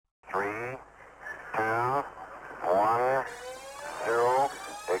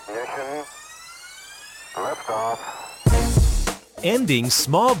Ignition. Liftoff. Ending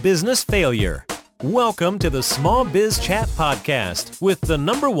small business failure. Welcome to the Small Biz Chat Podcast with the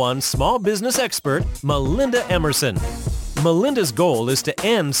 #1 small business expert, Melinda Emerson. Melinda's goal is to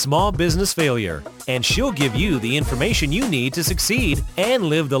end small business failure, and she'll give you the information you need to succeed and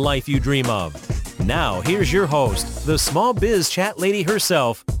live the life you dream of. Now, here's your host, the Small Biz Chat lady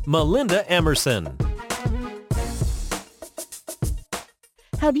herself, Melinda Emerson.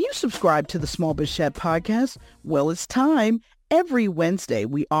 Have you subscribed to the Small Biz Chat podcast? Well, it's time. Every Wednesday,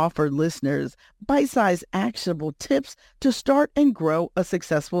 we offer listeners bite-sized actionable tips to start and grow a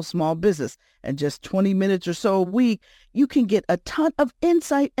successful small business. And just 20 minutes or so a week, you can get a ton of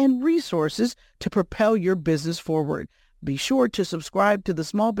insight and resources to propel your business forward. Be sure to subscribe to the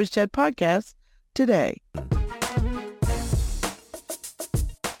Small Biz Chat podcast today.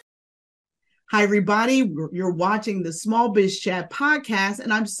 Hi, everybody. You're watching the Small Biz Chat podcast,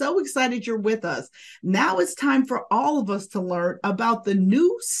 and I'm so excited you're with us. Now it's time for all of us to learn about the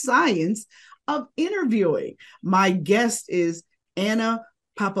new science of interviewing. My guest is Anna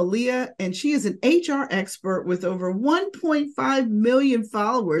Papalia, and she is an HR expert with over 1.5 million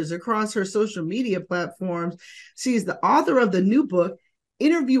followers across her social media platforms. She is the author of the new book,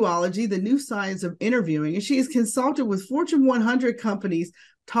 Interviewology, the New Science of Interviewing, and she has consulted with Fortune 100 companies,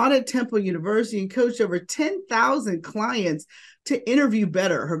 taught at Temple University, and coached over 10,000 clients to interview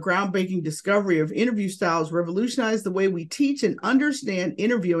better. Her groundbreaking discovery of interview styles revolutionized the way we teach and understand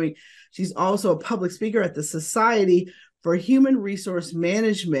interviewing. She's also a public speaker at the Society for Human Resource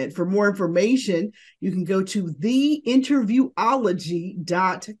Management. For more information, you can go to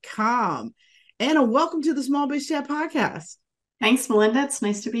theinterviewology.com. Anna, welcome to the Small Biz Chat podcast. Thanks, Melinda. It's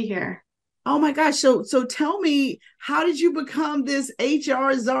nice to be here. Oh my gosh. So tell me, how did you become this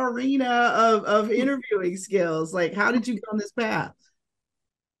HR czarina of interviewing skills? Like, how did you go on this path?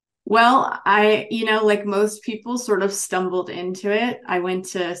 Well, like most people, sort of stumbled into it. I went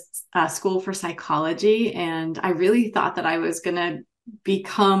to school for psychology, and I really thought that I was going to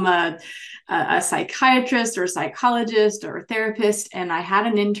become a psychiatrist or a psychologist or a therapist. And I had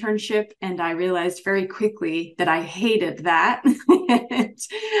an internship, and I realized very quickly that I hated that. And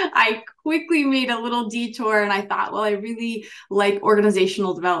I quickly made a little detour, and I thought, well, I really like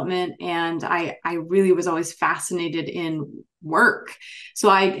organizational development, and I really was always fascinated in work. So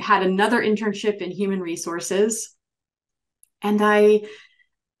I had another internship in human resources, and I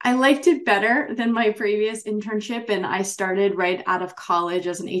liked it better than my previous internship, and I started right out of college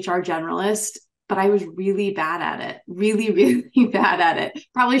as an HR generalist, but I was really bad at it, really, really bad at it.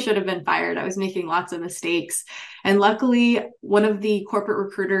 Probably should have been fired. I was making lots of mistakes. And luckily, one of the corporate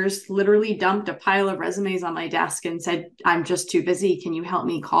recruiters literally dumped a pile of resumes on my desk and said, "I'm just too busy. Can you help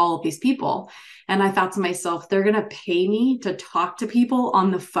me call these people?" And I thought to myself, they're going to pay me to talk to people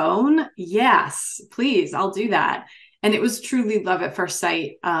on the phone? Yes, please, I'll do that. And it was truly love at first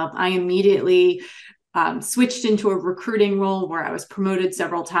sight. I immediately switched into a recruiting role where I was promoted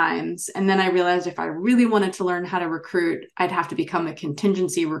several times. And then I realized if I really wanted to learn how to recruit, I'd have to become a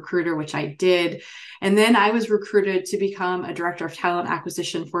contingency recruiter, which I did. And then I was recruited to become a director of talent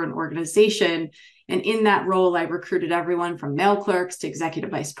acquisition for an organization. And in that role, I recruited everyone from mail clerks to executive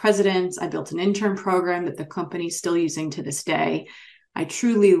vice presidents. I built an intern program that the company's still using to this day. I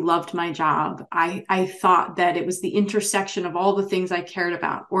truly loved my job. I thought that it was the intersection of all the things I cared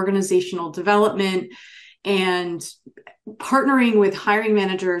about: organizational development and partnering with hiring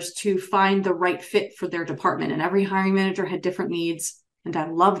managers to find the right fit for their department. And every hiring manager had different needs, and I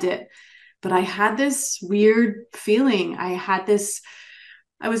loved it. But I had this weird feeling. I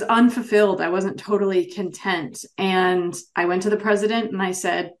was unfulfilled. I wasn't totally content. And I went to the president and I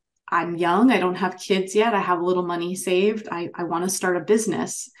said, "I'm young. I don't have kids yet. I have a little money saved. I want to start a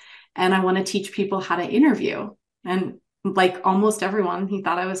business, and I want to teach people how to interview." And like almost everyone, he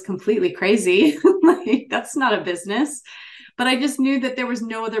thought I was completely crazy. Like, that's not a business. But I just knew that there was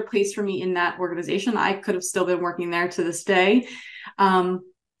no other place for me in that organization. I could have still been working there to this day.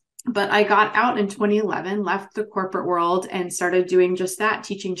 But I got out in 2011, left the corporate world, and started doing just that,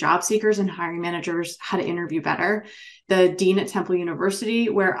 teaching job seekers and hiring managers how to interview better. The dean at Temple University,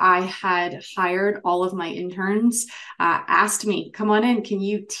 where I had hired all of my interns, asked me, "Come on in, can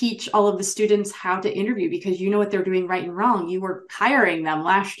you teach all of the students how to interview? Because you know what they're doing right and wrong. You were hiring them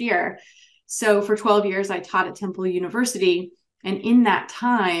last year." So for 12 years, I taught at Temple University. And in that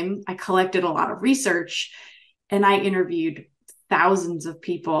time, I collected a lot of research, and I interviewed thousands of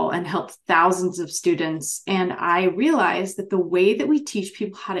people and helped thousands of students. And I realized that the way that we teach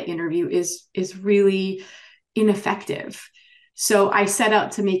people how to interview is really ineffective. So I set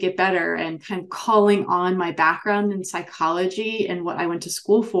out to make it better, and kind of calling on my background in psychology and what I went to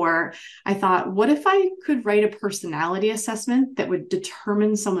school for. I thought, what if I could write a personality assessment that would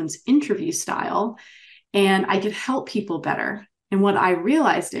determine someone's interview style, and I could help people better? And what I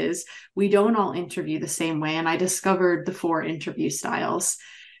realized is we don't all interview the same way. And I discovered the 4 interview styles.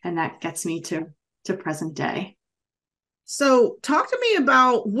 And that gets me to present day. So talk to me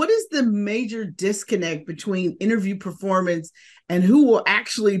about what is the major disconnect between interview performance and who will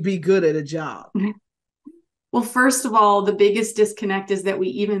actually be good at a job? Well, first of all, the biggest disconnect is that we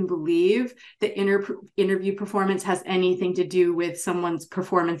even believe that interview performance has anything to do with someone's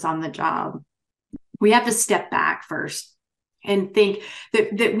performance on the job. We have to step back first and think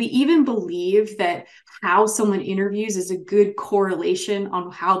that we even believe that how someone interviews is a good correlation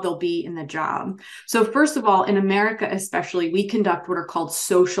on how they'll be in the job. So first of all, in America especially, we conduct what are called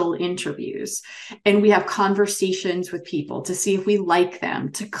social interviews, and we have conversations with people to see if we like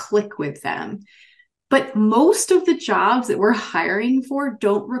them, to click with them. But most of the jobs that we're hiring for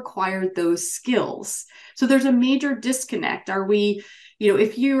don't require those skills. So there's a major disconnect. Are we,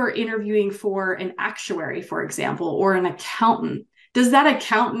 if you are interviewing for an actuary, for example, or an accountant, does that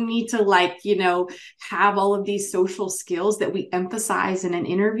accountant need to have all of these social skills that we emphasize in an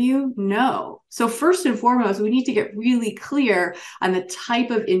interview? No. So first and foremost, we need to get really clear on the type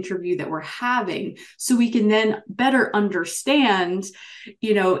of interview that we're having so we can then better understand,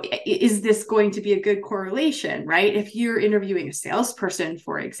 is this going to be a good correlation, right? If you're interviewing a salesperson,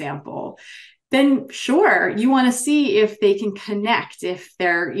 for example, then sure, you want to see if they can connect, if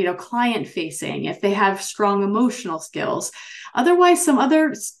they're, client facing, if they have strong emotional skills. Otherwise, some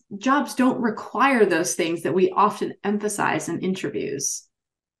other jobs don't require those things that we often emphasize in interviews.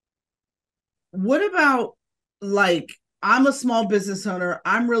 What about I'm a small business owner,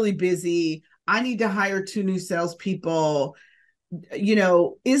 I'm really busy, I need to hire 2 new salespeople.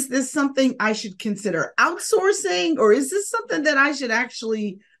 Is this something I should consider outsourcing, or is this something that I should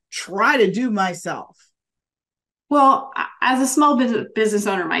actually try to do myself? Well, as a small business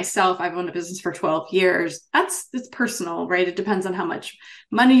owner myself, I've owned a business for 12 years. It's personal, right? It depends on how much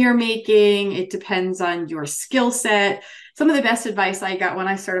money you're making. It depends on your skill set. Some of the best advice I got when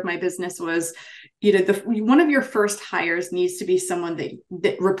I started my business was, one of your first hires needs to be someone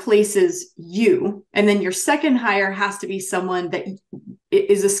that replaces you. And then your second hire has to be someone that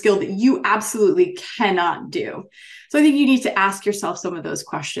is a skill that you absolutely cannot do. So I think you need to ask yourself some of those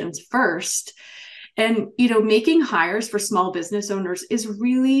questions first. And, making hires for small business owners is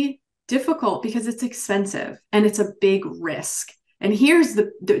really difficult because it's expensive and it's a big risk. And here's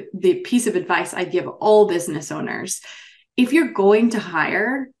the piece of advice I give all business owners. If you're going to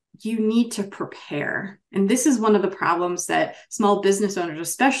hire, you need to prepare. And this is one of the problems that small business owners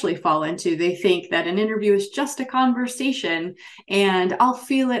especially fall into. They think that an interview is just a conversation and I'll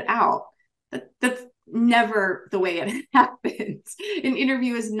feel it out. That's never the way it happens. An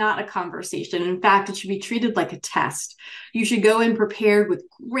interview is not a conversation. In fact, it should be treated like a test. You should go in prepared with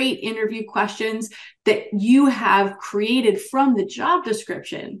great interview questions that you have created from the job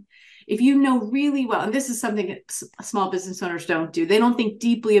description. If you know really well, and this is something that small business owners don't do, they don't think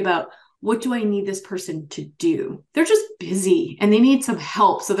deeply about, what do I need this person to do? They're just busy and they need some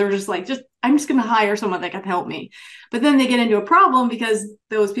help. So they're just I'm just going to hire someone that can help me. But then they get into a problem because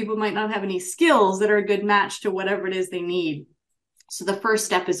those people might not have any skills that are a good match to whatever it is they need. So the first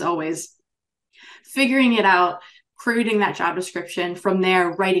step is always figuring it out, creating that job description. From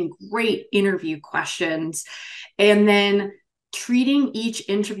there, writing great interview questions, and then treating each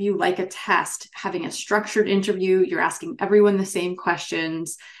interview like a test, having a structured interview. You're asking everyone the same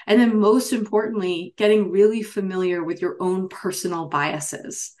questions. And then most importantly, getting really familiar with your own personal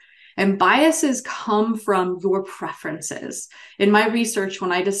biases. And biases come from your preferences. In my research,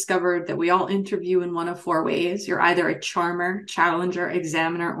 when I discovered that we all interview in one of 4 ways, you're either a charmer, challenger,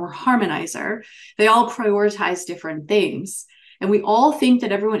 examiner, or harmonizer. They all prioritize different things. And we all think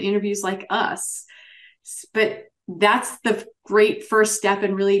that everyone interviews like us. But that's the great first step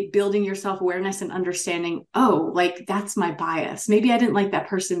in really building your self-awareness and understanding, that's my bias. Maybe I didn't like that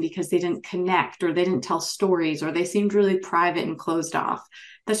person because they didn't connect, or they didn't tell stories, or they seemed really private and closed off.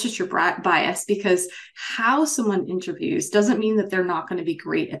 That's just your bias, because how someone interviews doesn't mean that they're not going to be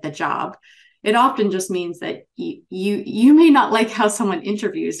great at the job. It often just means that you may not like how someone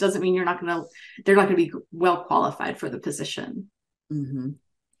interviews. Doesn't mean they're not going to be well qualified for the position. Mm-hmm.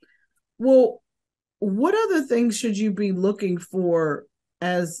 Well, what other things should you be looking for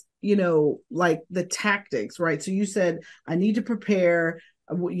as, the tactics, right? So you said, I need to prepare.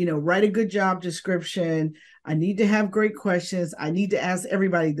 write a good job description. I need to have great questions. I need to ask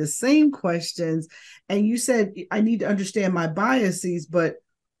everybody the same questions. And you said I need to understand my biases, but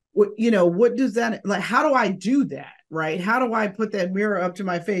what does that, like, how do I do that? Right? How do I put that mirror up to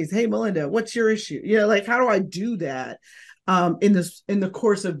my face? Hey, Melinda, what's your issue? Like, how do I do that in the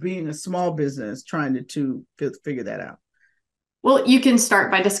course of being a small business, trying to figure that out? Well, you can start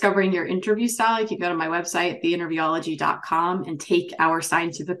by discovering your interview style. You can go to my website, theinterviewology.com, and take our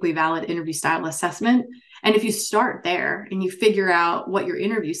scientifically valid interview style assessment. And if you start there and you figure out what your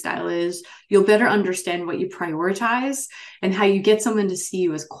interview style is, you'll better understand what you prioritize and how you get someone to see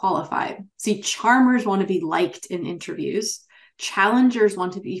you as qualified. See, charmers want to be liked in interviews. Challengers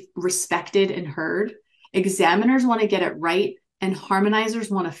want to be respected and heard. Examiners want to get it right. And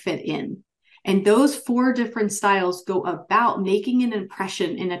harmonizers want to fit in. And those 4 different styles go about making an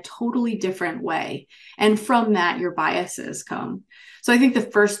impression in a totally different way. And from that, your biases come. So I think the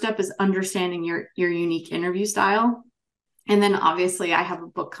first step is understanding your unique interview style. And then obviously I have a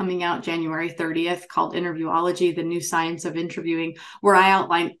book coming out January 30th called Interviewology, the New Science of Interviewing, where I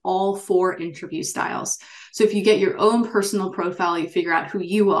outline all 4 interview styles. So if you get your own personal profile, you figure out who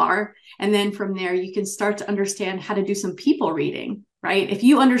you are. And then from there, you can start to understand how to do some people reading. Right? If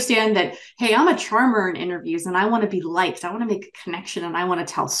you understand that, hey, I'm a charmer in interviews and I want to be liked, I want to make a connection and I want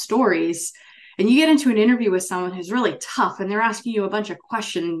to tell stories. And you get into an interview with someone who's really tough and they're asking you a bunch of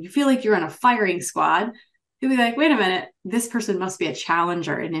questions, you feel like you're in a firing squad, you'll be like, wait a minute, this person must be a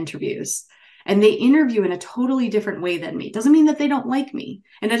challenger in interviews. And they interview in a totally different way than me. It doesn't mean that they don't like me.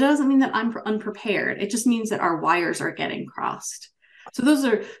 And it doesn't mean that I'm unprepared. It just means that our wires are getting crossed. So those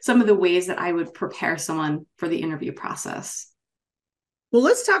are some of the ways that I would prepare someone for the interview process. Well,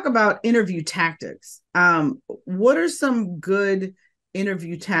 let's talk about interview tactics. What are some good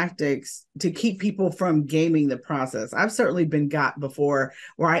interview tactics to keep people from gaming the process? I've certainly been got before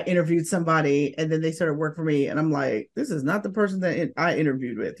where I interviewed somebody and then they started work for me and I'm like, this is not the person that I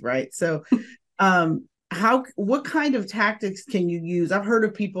interviewed with, right? So what kind of tactics can you use? I've heard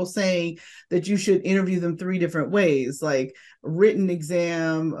of people saying that you should interview them 3 different ways, like a written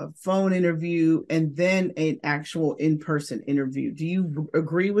exam, a phone interview, and then an actual in-person interview. Do you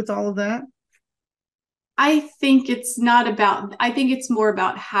agree with all of that? I think it's more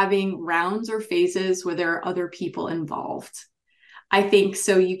about having rounds or phases where there are other people involved. I think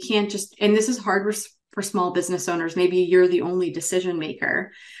so. You can't just, and this is hard for small business owners, maybe you're the only decision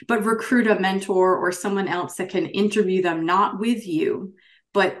maker, but recruit a mentor or someone else that can interview them, not with you,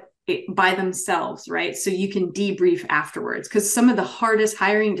 but by themselves, right? So you can debrief afterwards, because some of the hardest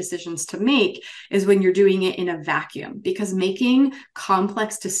hiring decisions to make is when you're doing it in a vacuum, because making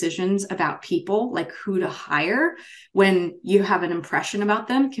complex decisions about people, like who to hire when you have an impression about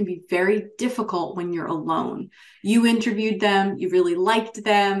them, can be very difficult when you're alone. You interviewed them, you really liked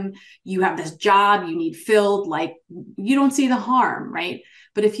them, you have this job you need filled, like you don't see the harm, right?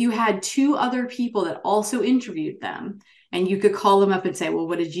 But if you had 2 other people that also interviewed them, and you could call them up and say, well,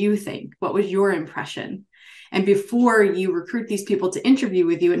 what did you think? What was your impression? And before you recruit these people to interview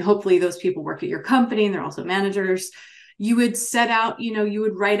with you, and hopefully those people work at your company and they're also managers, you would set out, you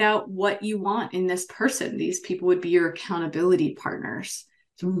would write out what you want in this person. These people would be your accountability partners.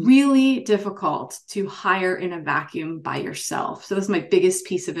 It's really difficult to hire in a vacuum by yourself. So that's my biggest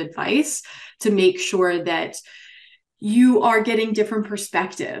piece of advice, to make sure that you are getting different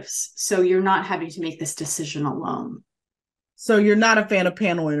perspectives, so you're not having to make this decision alone. So you're not a fan of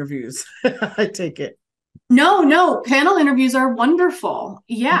panel interviews, I take it. No, panel interviews are wonderful.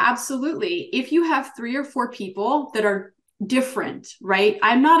 Yeah, absolutely. If you have 3 or 4 people that are different, right?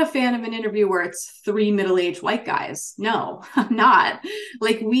 I'm not a fan of an interview where it's 3 middle-aged white guys. No, I'm not.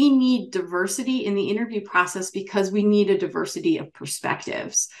 Like, we need diversity in the interview process because we need a diversity of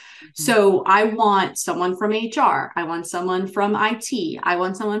perspectives. So I want someone from HR. I want someone from IT. I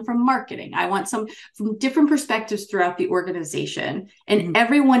want someone from marketing. I want some from different perspectives throughout the organization. And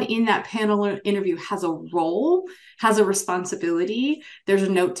everyone in that panel interview has a role, has a responsibility. There's a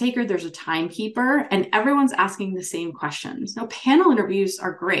note taker, there's a timekeeper, and everyone's asking the same questions. Now, panel interviews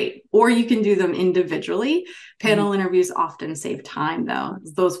are great, or you can do them individually. Panel interviews often save time, though.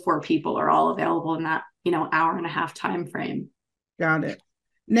 Those 4 people are all available in that, hour and a half time frame. Got it.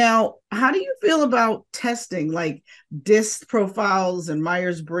 Now, how do you feel about testing, like DISC profiles and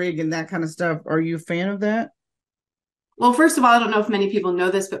Myers-Briggs and that kind of stuff? Are you a fan of that? Well, first of all, I don't know if many people know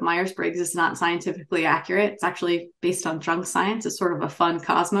this, but Myers-Briggs is not scientifically accurate. It's actually based on junk science. It's sort of a fun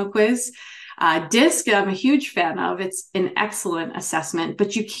Cosmo quiz. DISC, I'm a huge fan of. It's an excellent assessment,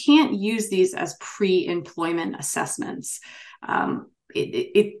 but you can't use these as pre-employment assessments.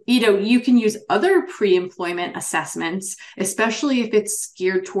 you can use other pre-employment assessments, especially if it's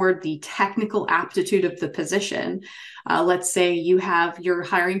geared toward the technical aptitude of the position. Let's say you're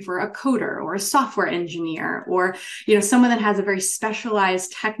hiring for a coder or a software engineer, or someone that has a very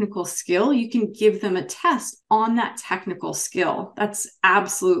specialized technical skill. You can give them a test on that technical skill. That's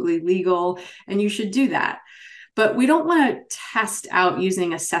absolutely legal, and you should do that. But we don't want to test out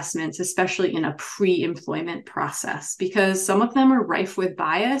using assessments, especially in a pre-employment process, because some of them are rife with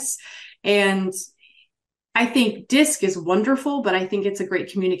bias. And I think DISC is wonderful, but I think it's a great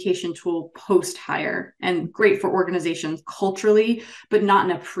communication tool post-hire and great for organizations culturally, but not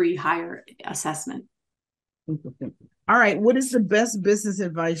in a pre-hire assessment. All right. What is the best business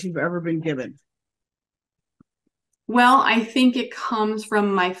advice you've ever been given? Well, I think it comes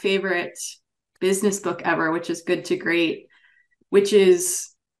from my favorite business book ever, which is Good to Great, which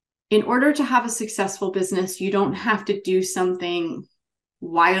is, in order to have a successful business, you don't have to do something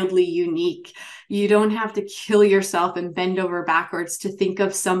wildly unique. You don't have to kill yourself and bend over backwards to think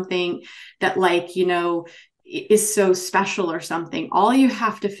of something that is so special or something. All you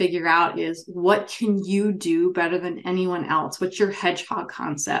have to figure out is, what can you do better than anyone else? What's your hedgehog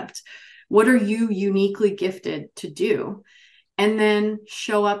concept? What are you uniquely gifted to do? And then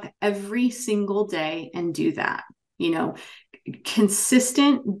show up every single day and do that.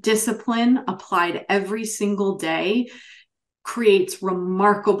 Consistent discipline applied every single day creates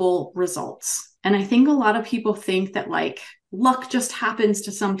remarkable results. And I think a lot of people think that luck just happens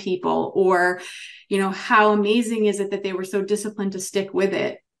to some people, or, how amazing is it that they were so disciplined to stick with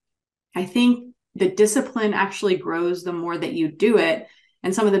it? I think the discipline actually grows the more that you do it.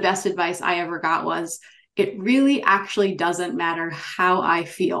 And some of the best advice I ever got was, it really actually doesn't matter how I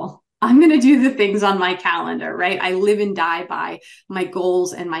feel. I'm going to do the things on my calendar, right? I live and die by my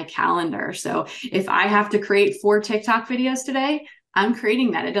goals and my calendar. So if I have to create 4 TikTok videos today, I'm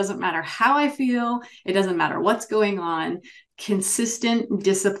creating that. It doesn't matter how I feel. It doesn't matter what's going on. Consistent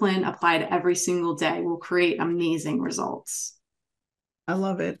discipline applied every single day will create amazing results. I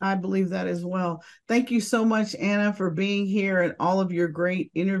love it. I believe that as well. Thank you so much, Anna, for being here and all of your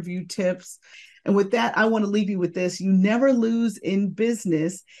great interview tips. And with that, I want to leave you with this. You never lose in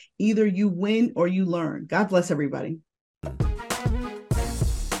business. Either you win or you learn. God bless everybody.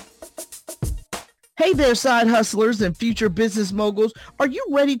 Hey there, side hustlers and future business moguls. Are you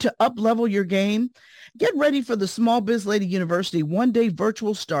ready to up-level your game? Get ready for the Small Biz Lady University one-day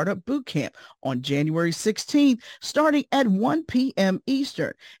virtual startup bootcamp on January 16th, starting at 1 p.m.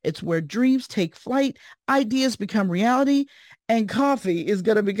 Eastern. It's where dreams take flight, ideas become reality, and coffee is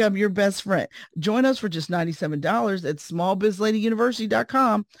going to become your best friend. Join us for just $97 at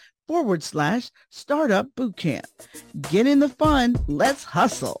smallbizladyuniversity.com/startup bootcamp. Get in the fun. Let's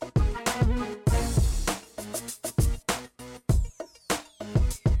hustle.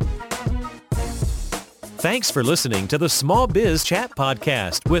 Thanks for listening to the Small Biz Chat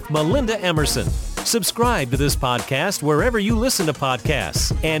Podcast with Melinda Emerson. Subscribe to this podcast wherever you listen to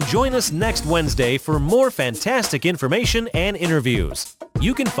podcasts, and join us next Wednesday for more fantastic information and interviews.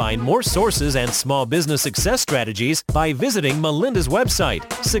 You can find more sources and small business success strategies by visiting Melinda's website,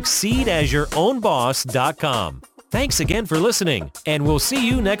 succeedasyourownboss.com. Thanks again for listening, and we'll see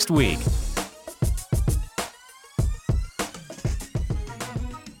you next week.